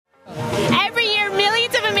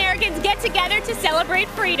celebrate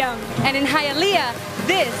freedom. And in Hialeah,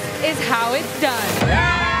 this is how it's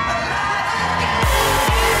done.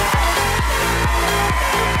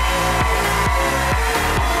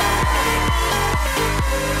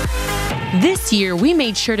 This year, we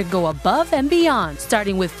made sure to go above and beyond,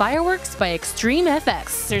 starting with fireworks by Extreme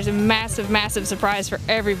FX. There's a massive, massive surprise for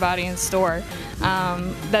everybody in store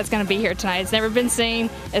that's going to be here tonight. It's never been seen,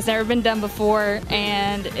 it's never been done before,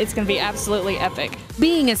 and it's going to be absolutely epic.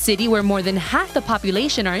 Being a city where more than half the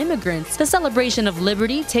population are immigrants, the celebration of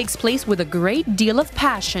liberty takes place with a great deal of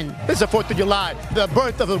passion. It's the 4th of July, the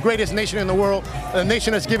birth of the greatest nation in the world, a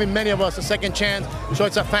nation that's giving many of us a second chance. So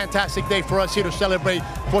it's a fantastic day for us here to celebrate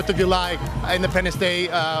 4th of July, Independence Day,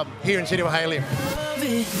 here in the city of Hialeah.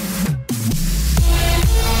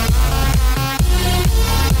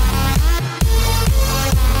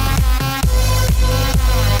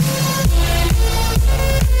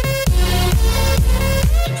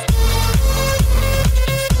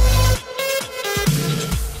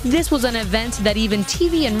 This was an event that even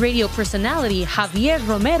TV and radio personality Javier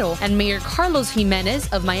Romero and Mayor Carlos Jimenez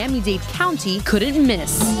of Miami-Dade County couldn't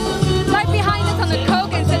miss. Right behind us on the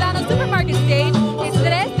Coke and Sedano supermarket stage is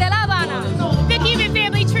Tres de La Habana. The Cuban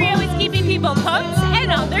family trio is keeping people pumped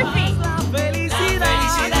and on their feet.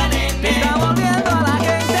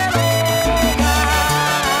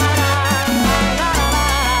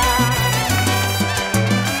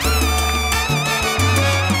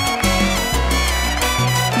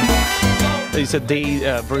 It's a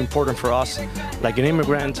day very important for us. Like an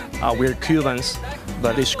immigrant, we're Cubans,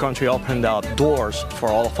 but this country opened up doors for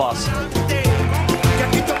all of us.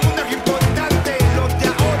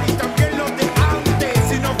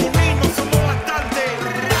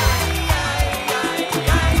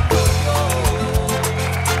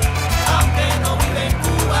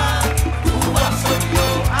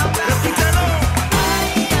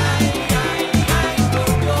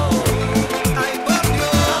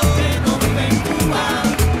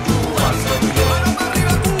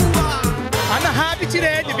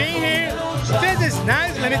 Today to be here. This is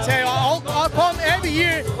nice, let me tell you. I'll come every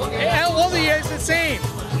year. All the years the same.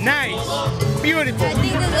 Nice. Beautiful. I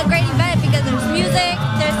think this is a great event because there's music,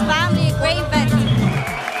 there's family, a great event.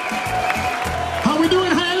 How we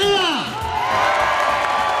doing, Hialeah?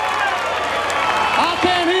 I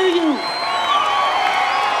can't hear you.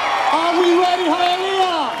 Are we ready, Hialeah?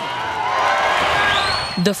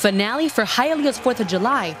 The finale for Hialeah's 4th of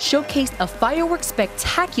July showcased a fireworks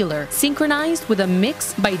spectacular synchronized with a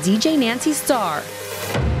mix by DJ Nancy Starr.